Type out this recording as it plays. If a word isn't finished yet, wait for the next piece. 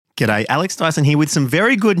G'day, Alex Dyson here with some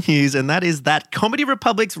very good news, and that is that Comedy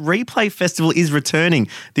Republic's Replay Festival is returning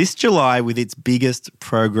this July with its biggest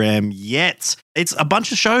program yet. It's a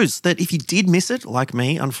bunch of shows that if you did miss it, like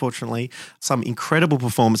me, unfortunately, some incredible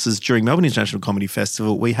performances during Melbourne International Comedy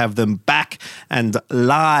Festival, we have them back and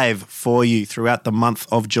live for you throughout the month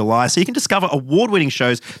of July. So you can discover award-winning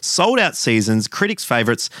shows, sold-out seasons, critics'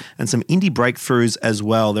 favourites, and some indie breakthroughs as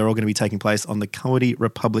well. They're all going to be taking place on the Comedy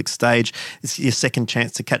Republic stage. It's your second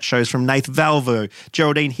chance to catch shows from Nath Valvo,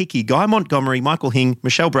 Geraldine Hickey, Guy Montgomery, Michael Hing,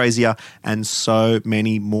 Michelle Brazier, and so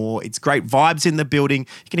many more. It's great vibes in the building.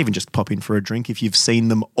 You can even just pop in for a drink if you've seen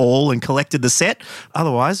them all and collected the set.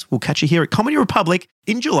 Otherwise, we'll catch you here at Comedy Republic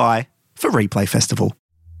in July for Replay Festival.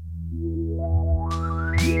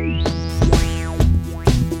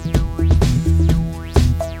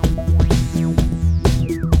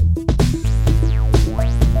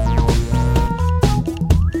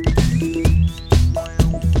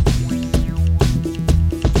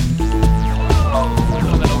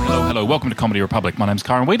 Welcome to Comedy Republic. My name's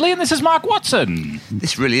Karen Wheatley and this is Mark Watson.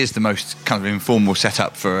 This really is the most kind of informal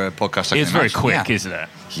setup for a podcast. It's very quick, isn't it?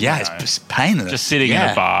 Yeah, it's just painless. Just sitting in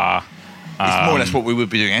a bar. It's more or less what we would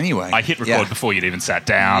be doing anyway. I hit record before you'd even sat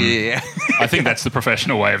down. Yeah. I think that's the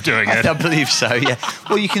professional way of doing it. I believe so, yeah.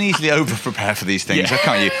 Well, you can easily over-prepare for these things,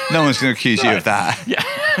 can't you? No one's going to accuse you of that. Yeah.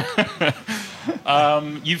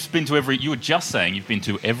 You've been to you were just saying you've been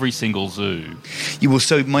to every single zoo.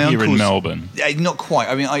 So my here uncle's... in Melbourne. Not quite.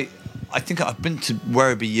 I mean, I think I've been to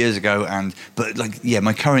Werribee years ago,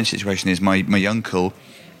 my current situation is my uncle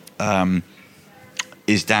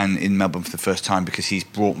is down in Melbourne for the first time because he's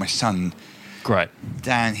brought my son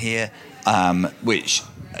down here, which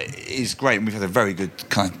is great. And we've had a very good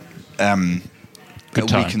kind of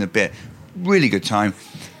week and a bit. Really good time.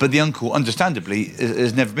 But the uncle, understandably,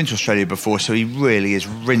 has never been to Australia before, so he really is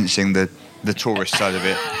rinsing the tourist side of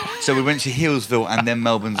it. So we went to Healesville and then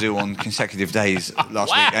Melbourne Zoo on consecutive days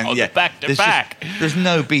last week. And back to back. There's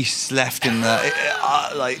no beasts left in the...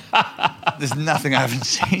 there's nothing I haven't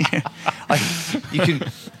seen.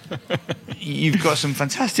 You've got some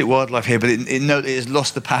fantastic wildlife here, but it has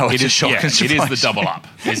lost the power to shock and surprise. It is the double up,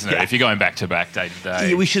 isn't it? If you're going back to back, day to day.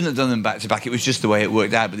 Yeah, we shouldn't have done them back to back. It was just the way it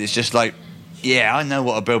worked out, but it's just like, I know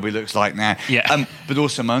what a bilby looks like now. Yeah. But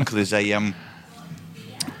also my uncle is a...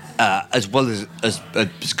 as well as a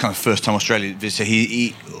kind of first-time Australian visitor,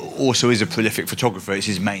 he also is a prolific photographer. It's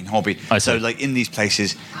his main hobby. So, in these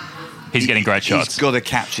places... He's getting great shots. He's got to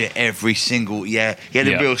capture every single... He had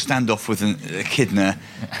a real standoff with an echidna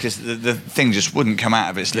because the thing just wouldn't come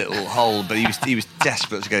out of its little hole, but he was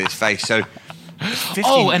desperate to get its face. So...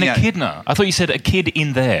 15, an echidna. I thought you said a kid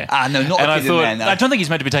in there. No, not a kid in there, no. I don't think he's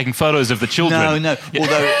meant to be taking photos of the children. No. Yeah.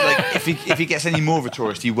 Although, if he gets any more of a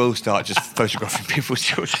tourist, he will start just photographing people's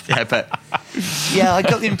children. Yeah, but... Yeah, I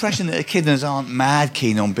got the impression that echidnas aren't mad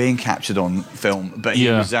keen on being captured on film, but he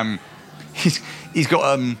was... He's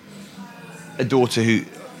got a daughter who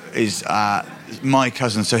is my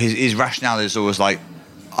cousin, so his rationale is always like,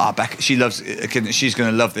 Becca, she loves echidna, she's going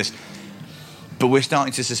to love this. But we're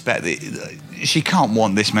starting to suspect that she can't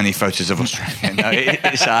want this many photos of Australia. No,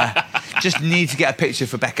 it's just need to get a picture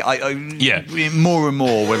for Becca. More and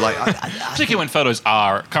more we're like... Particularly when photos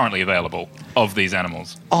are currently available of these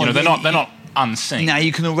animals. They're not unseen. Now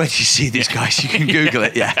you can already see these guys. You can Google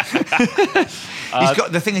it,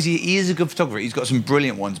 the thing is, he is a good photographer. He's got some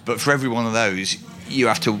brilliant ones, but for every one of those, you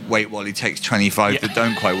have to wait while he takes 25 that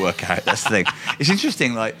don't quite work out. That's the thing. It's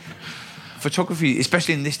interesting, photography,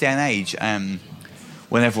 especially in this day and age,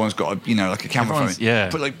 when everyone's got a camera phone. Yeah.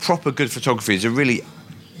 But proper good photography is a really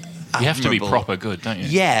You have to be proper good, don't you?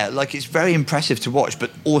 Yeah, it's very impressive to watch,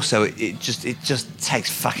 but also it just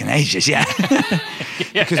takes fucking ages. Yeah.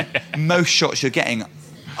 Because most shots you're getting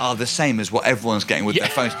are the same as what everyone's getting with their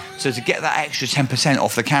phones. So to get that extra 10%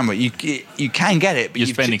 off the camera, you can get it, but you're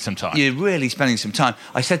spending some time. You're really spending some time.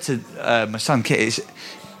 I said to my son Kit,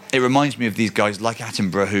 it reminds me of these guys like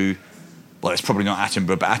Attenborough who... Well, it's probably not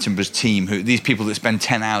Attenborough, but Attenborough's team, these people that spend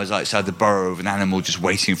 10 hours outside the burrow of an animal just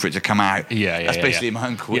waiting for it to come out. That's basically my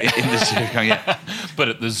uncle in the zoo. But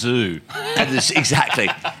at the zoo. Exactly.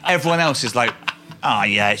 Everyone else is like,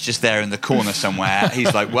 it's just there in the corner somewhere.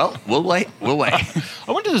 He's like, well, we'll wait. I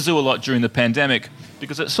went to the zoo a lot during the pandemic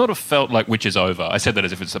because it sort of felt like which is over. I said that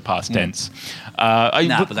as if it's the past tense. But I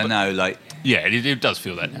know, yeah, it does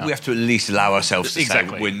feel that now. We have to at least allow ourselves to say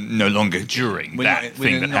we're no longer during that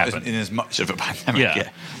thing that happened. In as much of a pandemic. Yeah.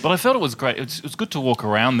 But I felt it was great. It was good to walk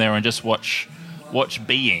around there and just watch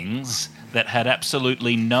beings that had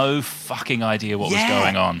absolutely no fucking idea what was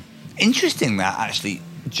going on. Interesting that, actually.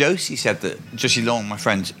 Josie said that Josie Long, my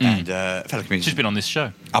friend and fellow comedian, She's been on this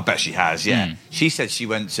show. I bet she has. Yeah, she said she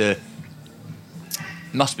went to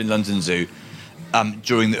must have been London Zoo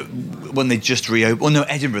during when they just reopened. Oh no,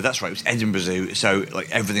 Edinburgh. That's right. It was Edinburgh Zoo. So like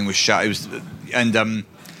everything was shut. It was and.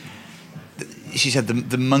 She said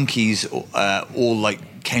the monkeys all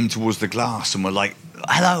like came towards the glass and were like,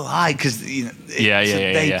 "Hello, hi," because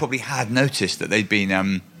they probably had noticed that they'd been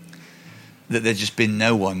that there'd just been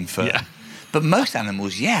no one for. Yeah. But most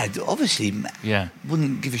animals, obviously,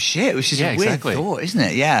 wouldn't give a shit. It was just a weird thought, isn't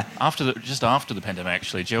it? Yeah. Just after the pandemic,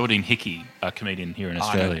 actually, Geraldine Hickey, a comedian here in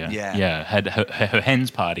Australia, had her hens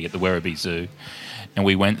party at the Werribee Zoo. And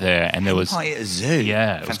we went there, and there was at a zoo.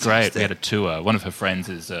 Yeah, it was great. We had a tour. One of her friends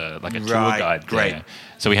is like a tour guide. Great. There.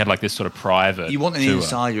 So we had like this sort of private. You want an tour.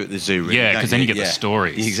 insider at the zoo, really? Yeah, because then you get the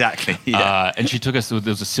stories. Exactly. Yeah. And she took us. There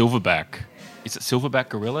was a silverback. Is it silverback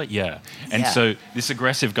gorilla? Yeah. And so this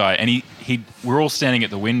aggressive guy, and we're all standing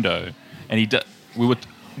at the window, and we were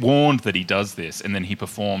warned that he does this, and then he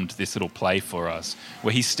performed this little play for us,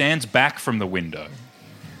 where he stands back from the window,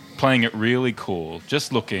 playing it really cool,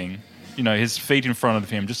 just looking. You know, his feet in front of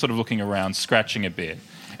him, just sort of looking around, scratching a bit.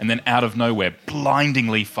 And then out of nowhere,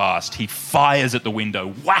 blindingly fast, he fires at the window,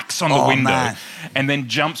 whacks on the window, and then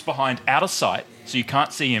jumps behind, out of sight, so you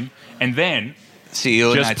can't see him, and then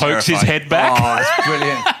just pokes his head back. Oh, that's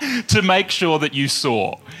brilliant. To make sure that you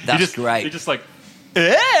saw. That's great. You're just like,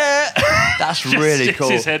 That's really sticks cool.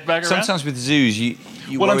 His head back around. Sometimes with zoos, you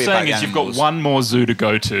what worry I'm saying about is you've got one more zoo to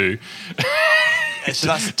go to.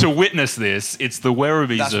 To witness this, it's the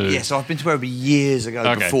Werribee Zoo. Yeah, so I've been to Werribee years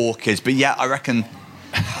ago before kids, but yeah, I reckon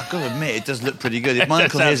I've got to admit it does look pretty good. If my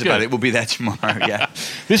uncle hears about it, we'll be there tomorrow. Yeah.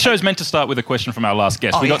 This show is meant to start with a question from our last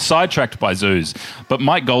guest. We got sidetracked by zoos, but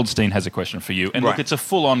Mike Goldstein has a question for you, and look, it's a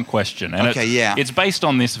full-on question, and it's based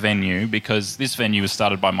on this venue because this venue was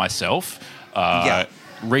started by myself,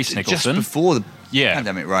 Rhys Nicholson, just before the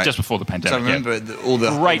pandemic, right? Just before the pandemic. So I remember all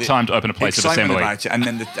the great time to open a place of assembly, about it, and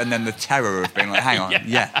then the terror of being like, hang on,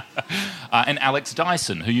 and Alex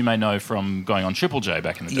Dyson, who you may know from going on Triple J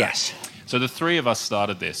back in the day. Yes. So the three of us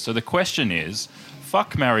started this. So the question is: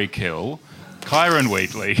 fuck, marry, kill, Kyron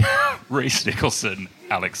Wheatley, Rhys Nicholson,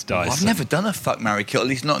 Alex Dyson. Well, I've never done a fuck, marry, kill. At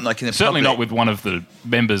least not like in a certainly not with one of the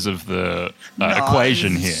members of the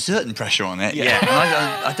equation here. Certain pressure on it. Yeah. And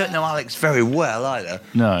I don't know Alex very well either.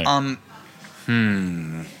 No.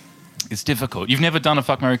 It's difficult. You've never done a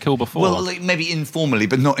fuck, marry, kill before. Well, like maybe informally,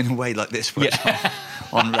 but not in a way like this, where it's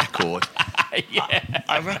on record.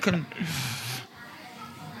 I reckon.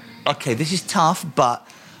 Okay, this is tough, but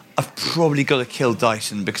I've probably got to kill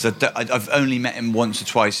Dyson because I've only met him once or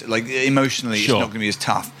twice. Like emotionally, it's not going to be as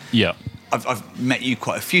tough. Yeah, I've met you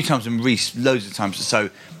quite a few times and Rhys loads of times, so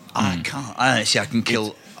I don't see I can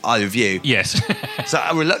kill either of you. Yes. So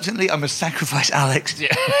reluctantly, I must sacrifice Alex, and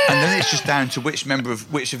then it's just down to which member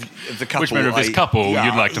of the couple. Which member of this couple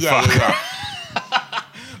you'd like to fuck. Yeah.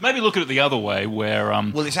 Maybe look at it the other way, where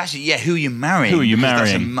well, it's actually who you're marrying. Who are you marrying?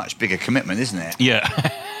 That's a much bigger commitment, isn't it? Yeah.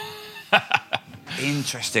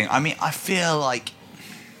 Interesting. I mean, I feel like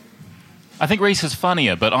I think Rhys is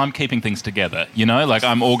funnier, but I'm keeping things together. You know, like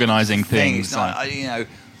I'm organising things. It's not,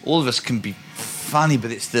 all of us can be funny,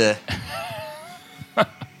 but it's the.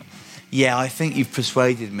 Yeah, I think you've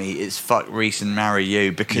persuaded me. It's fuck Rhys and marry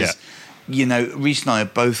you because, Rhys and I are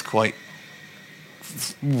both quite,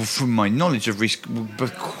 from my knowledge of Rhys,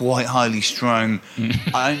 both quite highly strung.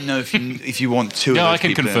 I don't know if you want two of those I can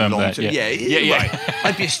people confirm that. Yeah. Right.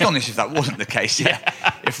 I'd be astonished if that wasn't the case. Yeah.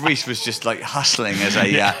 If Rhys was just like hustling as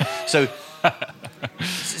a so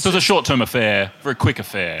it's a short-term affair, very quick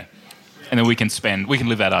affair. And then we can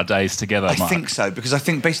live out our days together. I think so, because I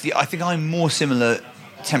think I'm more similar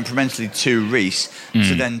temperamentally to Rhys,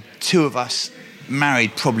 so then two of us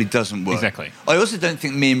married probably doesn't work. Exactly. I also don't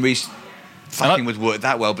think me and Rhys fucking would work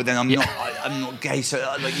that well, but then I'm not gay, so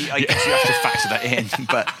I guess you have to factor that in.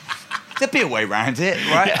 But there'd be a way around it,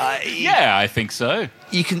 right? I think so.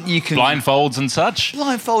 You can blindfolds and such.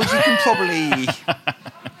 Blindfolds, you can probably.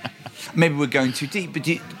 Maybe we're going too deep, but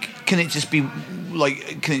can it just be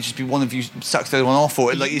one of you sucks the other one off,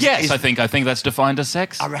 or like? I think that's defined as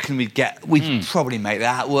sex. I reckon we'd probably make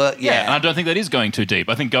that work. Yeah, and I don't think that is going too deep.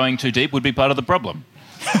 I think going too deep would be part of the problem.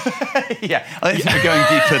 Yeah, I think we're going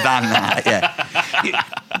deeper than that.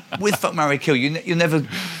 Yeah, with fuck, marry, kill, you're never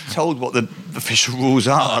told what the official rules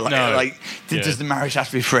are. Does the marriage have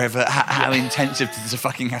to be forever? How intensive does the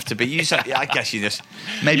fucking have to be? I guess you just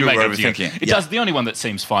maybe we're overthinking. It does. The only one that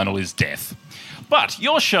seems final is death. But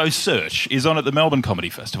your show, Search, is on at the Melbourne Comedy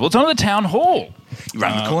Festival. It's on at the Town Hall.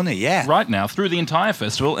 Around the corner, yeah. Right now, through the entire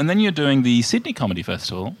festival. And then you're doing the Sydney Comedy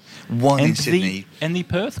Festival. In Sydney. And the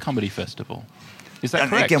Perth Comedy Festival. Is that and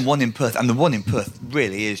correct? again, one in Perth, and the one in Perth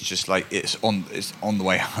really is just like it's on the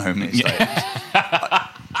way home. It's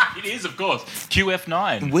It is, of course.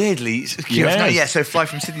 QF9. weirdly, it's QF9. Yes. Yeah, so fly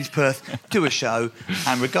from Sydney to Perth, do a show,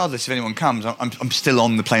 and regardless if anyone comes, I'm still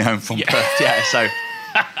on the plane home from Perth. Yeah, so.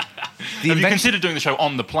 Have you considered doing the show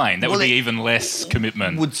on the plane? That would be even less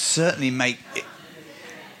commitment. Would certainly make it.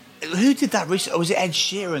 Who did that recently? Was it Ed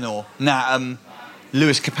Sheeran or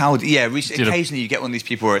Lewis Capaldi? Yeah, occasionally you get one of these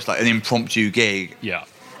people where it's like an impromptu gig. Yeah.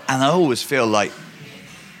 And I always feel like,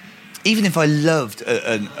 even if I loved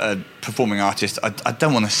a performing artist, I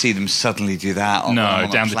don't want to see them suddenly do that. On down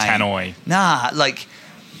the to Tannoy. Nah, like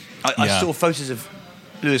I saw photos of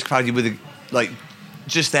Lewis Capaldi with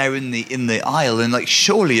just there in the aisle, and like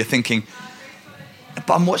surely you're thinking,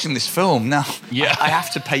 but I'm watching this film now. Yeah. I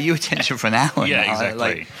have to pay you attention for an hour. Yeah, now.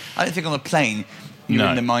 exactly. I don't think on a plane you're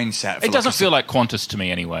in the mindset. It doesn't feel like Qantas to me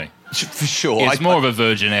anyway. For sure. It's more of a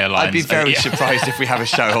Virgin Airlines. I'd be very surprised if we have a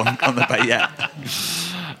show on the bay. Yeah.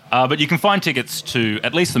 But you can find tickets to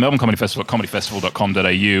at least the Melbourne Comedy Festival at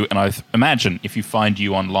comedyfestival.com.au, and I imagine if you find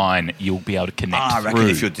you online, you'll be able to connect I reckon through.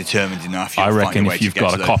 if you're determined enough, I you'll reckon find a way if you've to get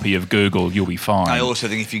got to a copy of Google, you'll be fine. I also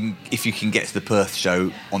think if you can get to the Perth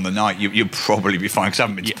show on the night, you'll probably be fine, because I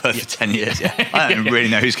haven't been to Perth for 10 years. Yeah. I don't really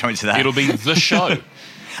know who's coming to that. It'll be the show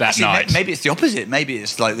that Actually, night. Maybe it's the opposite. Maybe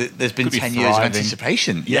it's like there's been Could be 10 years of thriving.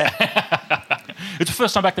 anticipation. Yeah. It's the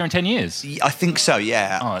first time back there in 10 years. I think so,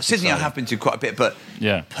 yeah. Oh, that's Sydney exciting. I have been to quite a bit, but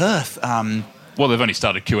Yeah. Perth, Well, they've only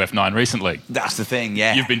started QF9 recently. that's the thing,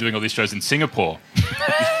 yeah. You've been doing all these shows in Singapore.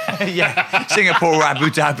 yeah. Singapore or Abu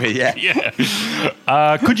Dhabi, yeah.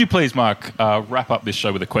 Yeah. Could you please, Mark, wrap up this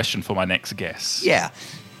show with a question for my next guest? Yeah.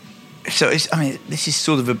 So, this is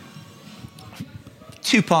sort of a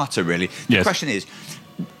two-parter, really. The Yes. question is,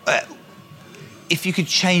 if you could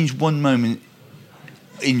change one moment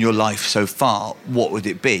in your life so far, what would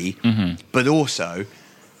it be? Mm-hmm. But also,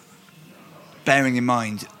 bearing in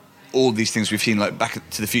mind all these things we've seen, like Back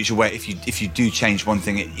to the Future, where if you do change one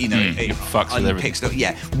thing, it fucks with everything.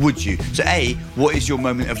 Yeah, would you? So, A, what is your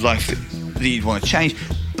moment of life that you'd want to change?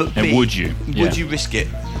 But And B, would you? Yeah. Would you risk it,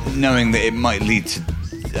 knowing that it might lead to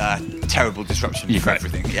terrible disruption for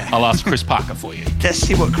everything? Yeah. I'll ask Chris Parker for you. Let's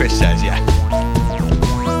see what Chris says. Yeah.